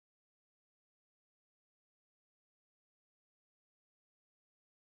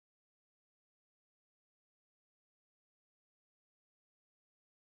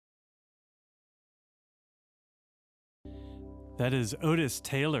That is Otis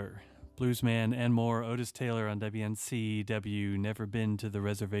Taylor, bluesman and more. Otis Taylor on WNCW, Never Been to the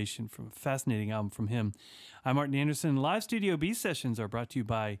Reservation, from a fascinating album from him. I'm Martin Anderson. Live Studio B sessions are brought to you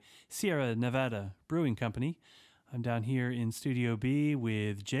by Sierra Nevada Brewing Company. I'm down here in Studio B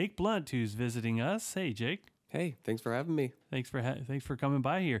with Jake Blount, who's visiting us. Hey, Jake. Hey, thanks for having me. Thanks for coming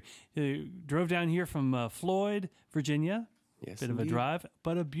by here. Drove down here from Floyd, Virginia. Yes, bit indeed. of a drive,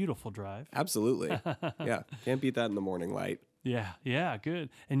 but a beautiful drive. Absolutely. Yeah, can't beat that in the morning light. Yeah,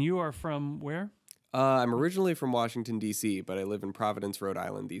 good. And you are from where? I'm originally from Washington, D.C., but I live in Providence, Rhode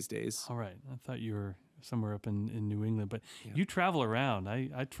Island these days. All right. I thought you were somewhere up in New England, but you travel around.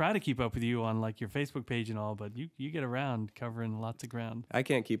 I try to keep up with you on like your Facebook page and all, but you get around covering lots of ground. I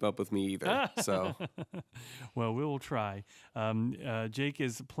can't keep up with me either, so. Well, we will try. Jake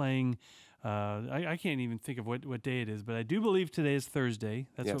is playing, I can't even think of what day it is, but I do believe today is Thursday.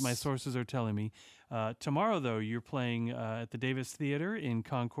 That's what my sources are telling me. Tomorrow, though, you're playing at the Davis Theater in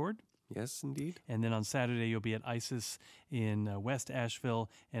Concord. Yes, indeed. And then on Saturday, you'll be at ISIS in West Asheville.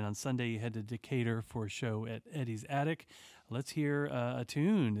 And on Sunday, you head to Decatur for a show at Eddie's Attic. Let's hear a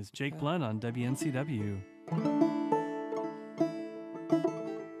tune. It's Jake Blount on WNCW.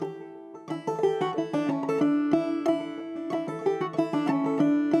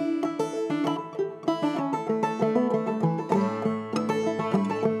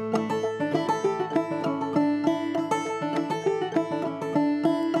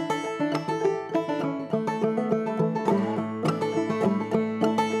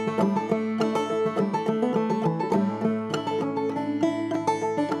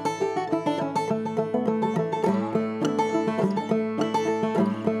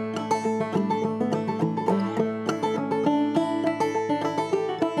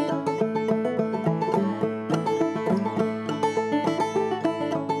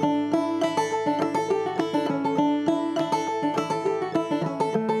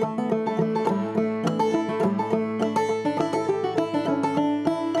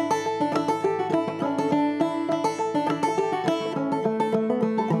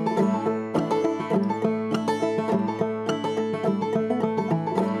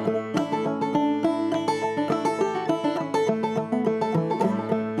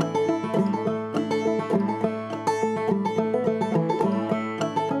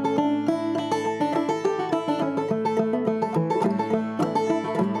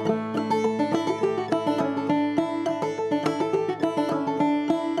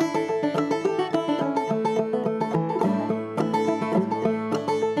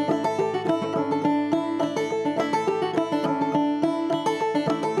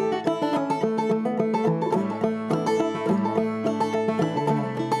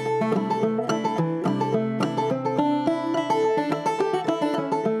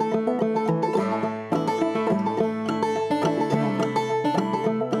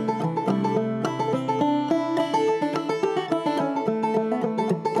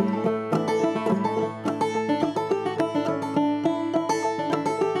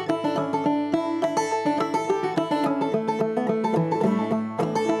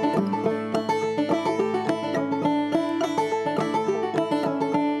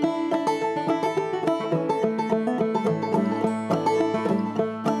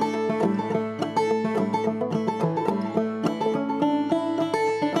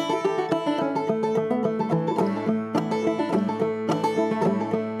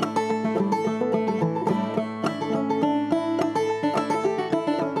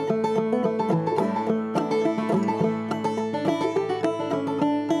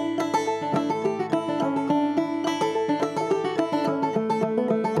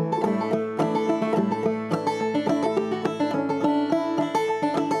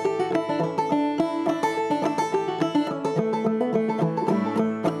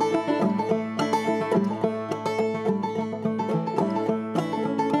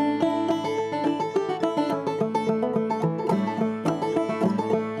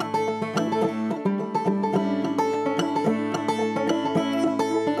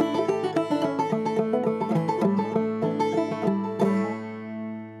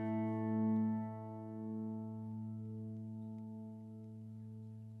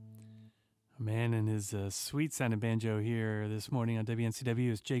 Sweet sounding banjo here this morning on WNCW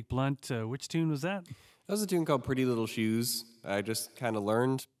is Jake Blount. Which tune was that? That was a tune called Pretty Little Shoes. I just kind of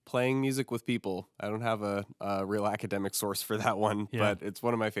learned playing music with people. I don't have a real academic source for that one, but it's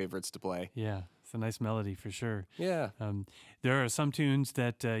one of my favorites to play. Yeah, it's a nice melody for sure. Yeah. There are some tunes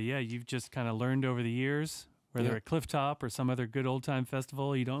that, you've just kind of learned over the years, whether at Clifftop or some other good old-time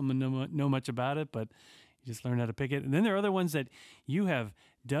festival. You don't know much about it, but you just learn how to pick it. And then there are other ones that you have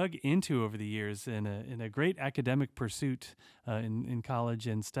dug into over the years in a great academic pursuit in college,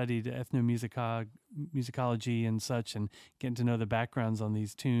 and studied ethnomusicology and such, and getting to know the backgrounds on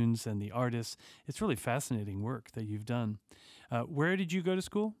these tunes and the artists. It's really fascinating work that you've done. Where did you go to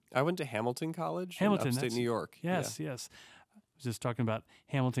school? I went to Hamilton College Hamilton, in upstate New York. Yes, yes. I was just talking about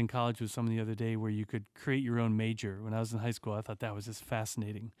Hamilton College with someone the other day, where you could create your own major. When I was in high school, I thought that was just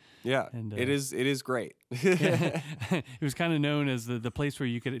fascinating. Yeah, and it is great. It was kind of known as the place where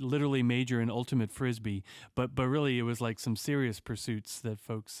you could literally major in ultimate frisbee, but really it was like some serious pursuits that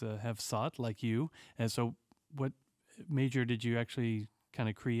folks have sought, like you. And so, what major did you actually kind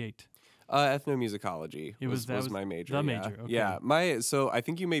of create? Ethnomusicology was my major. The major, okay. Yeah, so I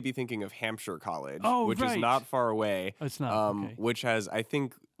think you may be thinking of Hampshire College, which right. is not far away. It's not, okay. Which has, I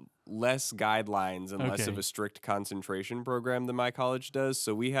think, less guidelines and less of a strict concentration program than my college does.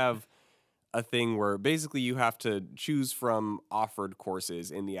 So we have a thing where basically you have to choose from offered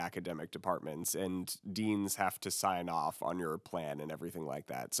courses in the academic departments, and deans have to sign off on your plan and everything like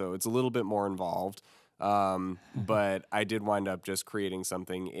that. So it's a little bit more involved. But I did wind up just creating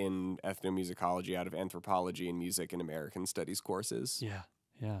something in ethnomusicology out of anthropology and music and American studies courses. Yeah,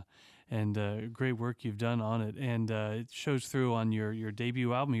 yeah. And great work you've done on it. And it shows through on your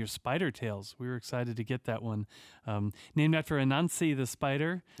debut album, your Spider Tales. We were excited to get that one. Named after Anansi the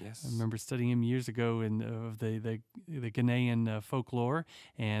spider. Yes. I remember studying him years ago of the Ghanaian folklore.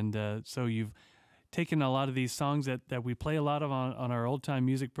 And so you've taken a lot of these songs that we play a lot of on our old-time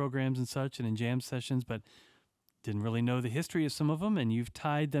music programs and such, and in jam sessions, but didn't really know the history of some of them, and you've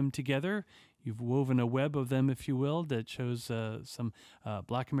tied them together. You've woven a web of them, if you will, that shows some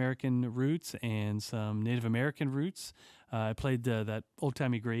Black American roots and some Native American roots. I played that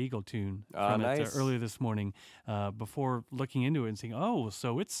old-timey Gray Eagle tune from it earlier this morning before looking into it and saying, oh,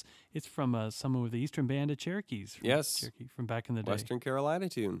 so it's from some of the Eastern Band of Cherokees. Cherokee, from back in the day. Western Carolina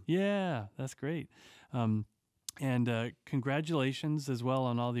tune. Yeah, that's great. And congratulations as well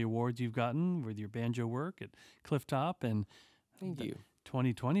on all the awards you've gotten with your banjo work at Clifftop. And thank you.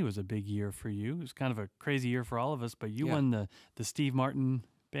 2020 was a big year for you. It was kind of a crazy year for all of us, but you won the Steve Martin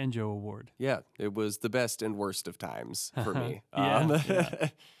Banjo Award. Yeah, it was the best and worst of times for me.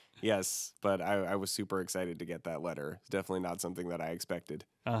 Yes, but I was super excited to get that letter. It's definitely not something that I expected.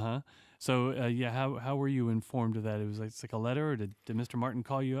 So how were you informed of that? It was it's like a letter, or did Mr. Martin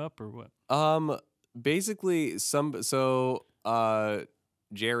call you up, or what? Basically,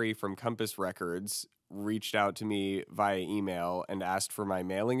 Jerry from Compass Records reached out to me via email and asked for my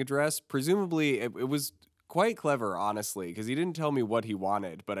mailing address. Presumably, it was quite clever, honestly, because he didn't tell me what he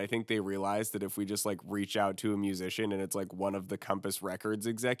wanted, but I think they realized that if we just reach out to a musician and it's one of the Compass Records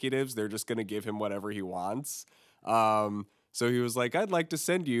executives, they're just going to give him whatever he wants. So he was like, I'd like to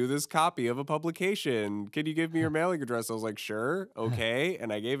send you this copy of a publication. Can you give me your mailing address? I was like, sure, okay.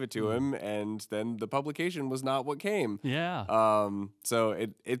 And I gave it to him, and then the publication was not what came. Yeah. So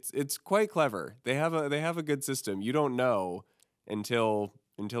it's quite clever. They have a good system. You don't know until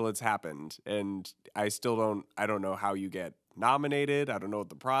it's happened. And I don't know how you get nominated. I don't know what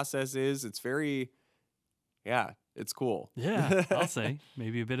the process is. It's it's cool. Yeah, I'll say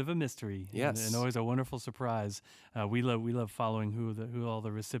maybe a bit of a mystery. Yes, and always a wonderful surprise. We love following who all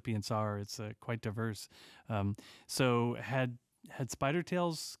the recipients are. It's quite diverse. So had Spider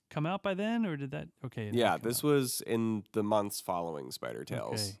Tales come out by then, or did that? Okay. Yeah, this was in the months following Spider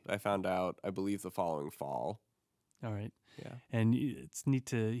Tales. Okay. I found out, I believe, the following fall. All right. Yeah. And it's neat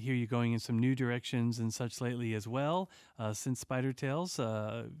to hear you going in some new directions and such lately as well, since Spider Tales.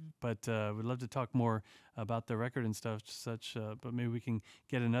 But we'd love to talk more about the record and such. But maybe we can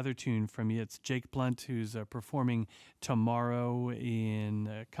get another tune from you. It's Jake Blount, who's performing tomorrow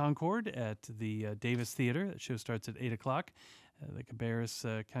in Concord at the Davis Theater. That show starts at 8 o'clock. The Cabarrus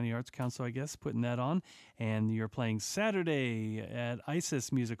County Arts Council, I guess, putting that on. And you're playing Saturday at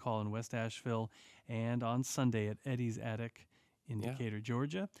ISIS Music Hall in West Asheville, and on Sunday at Eddie's Attic in Decatur,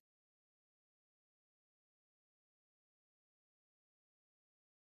 Georgia.